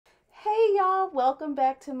y'all, welcome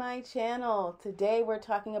back to my channel. Today we're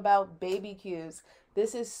talking about baby cues.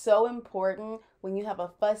 This is so important when you have a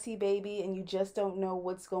fussy baby and you just don't know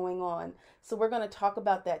what's going on. So we're going to talk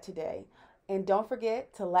about that today. And don't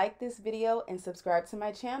forget to like this video and subscribe to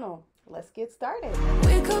my channel. Let's get started.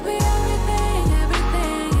 We could be everything,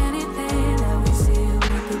 anything that we see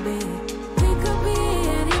we could be. We could be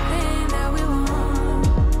anything that we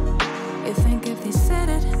want. You think if they said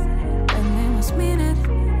it, then they must mean it.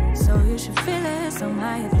 So you should feel it,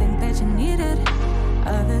 somehow you think that you need it.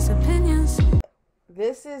 Others' opinions.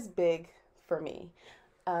 This is big for me.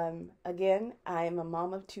 Again, I am a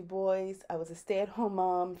mom of 2 boys. I was a stay-at-home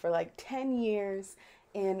mom for like 10 years.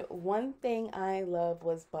 And one thing I love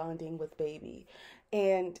was bonding with baby.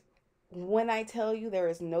 And when I tell you there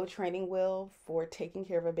is no training wheel for taking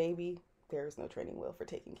care of a baby, there is no training wheel for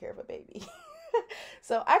taking care of a baby.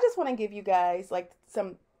 So I just want to give you guys like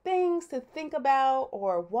some things to think about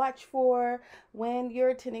or watch for when you're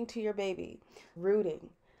attending to your baby. Rooting.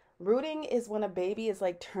 Rooting is when a baby is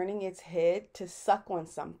like turning its head to suck on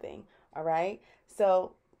something, all right?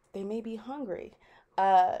 So they may be hungry.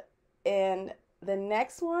 And the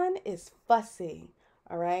next one is fussy,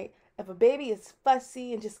 all right? If a baby is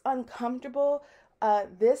fussy and just uncomfortable,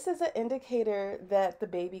 this is an indicator that the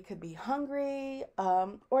baby could be hungry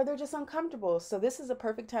or they're just uncomfortable. So this is a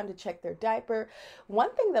perfect time to check their diaper.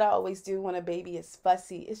 One thing that I always do when a baby is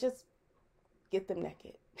fussy is just get them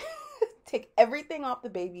naked. Take everything off the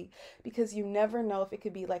baby because you never know if it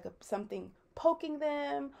could be like something poking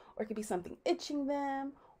them, or it could be something itching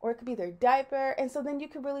them, or it could be their diaper. And so then you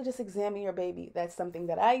could really just examine your baby. That's something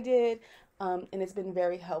that I did, and it's been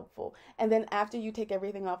very helpful. And then after you take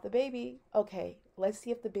everything off the baby, okay, let's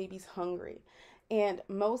see if the baby's hungry. And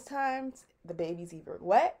most times the baby's either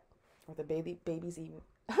wet or the baby's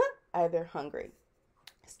either hungry.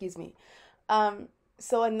 Excuse me.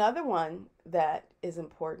 So another one that is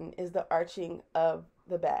important is the arching of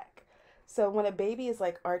the back. So when a baby is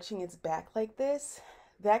like arching its back like this,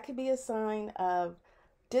 that could be a sign of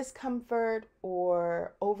discomfort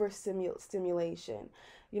or overstimulation.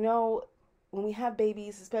 You know, when we have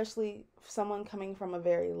babies, especially someone coming from a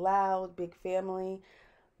very loud, big family,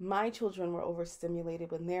 my children were overstimulated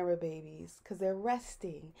when they were babies because they're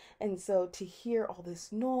resting. And so to hear all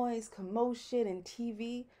this noise, commotion, and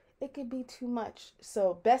TV, it could be too much.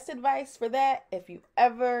 So best advice for that, if you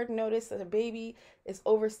ever notice that a baby is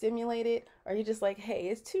overstimulated, or you're just like, hey,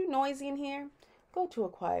 it's too noisy in here, go to a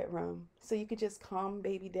quiet room so you could just calm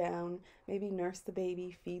baby down, maybe nurse the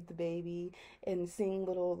baby, feed the baby, and sing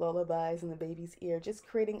little lullabies in the baby's ear, just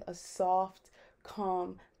creating a soft,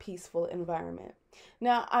 calm, peaceful environment.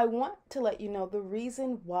 Now, I want to let you know the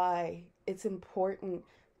reason why it's important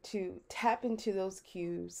to tap into those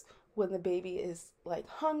cues when the baby is like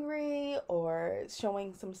hungry or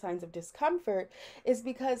showing some signs of discomfort is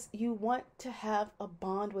because you want to have a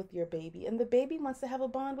bond with your baby and the baby wants to have a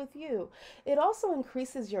bond with you. It also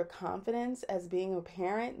increases your confidence as being a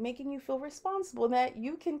parent, making you feel responsible that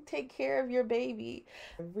you can take care of your baby.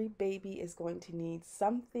 Every baby is going to need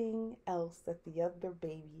something else that the other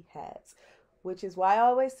baby has, which is why I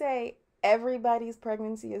always say everybody's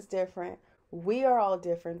pregnancy is different. We are all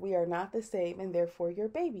different. We are not the same, and therefore your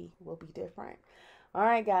baby will be different. All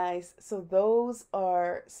right, guys. So those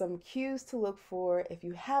are some cues to look for if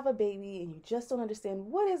you have a baby and you just don't understand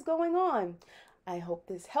what is going on. I hope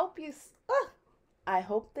this helps you. I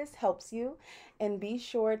hope this helps you, and be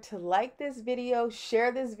sure to like this video,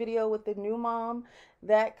 share this video with the new mom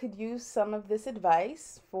that could use some of this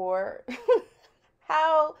advice for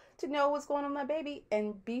how to know what's going on with my baby,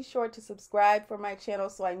 and be sure to subscribe for my channel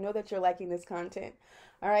so I know that you're liking this content.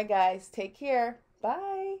 All right, guys, take care.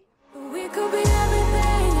 Bye. We could be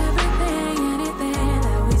everything.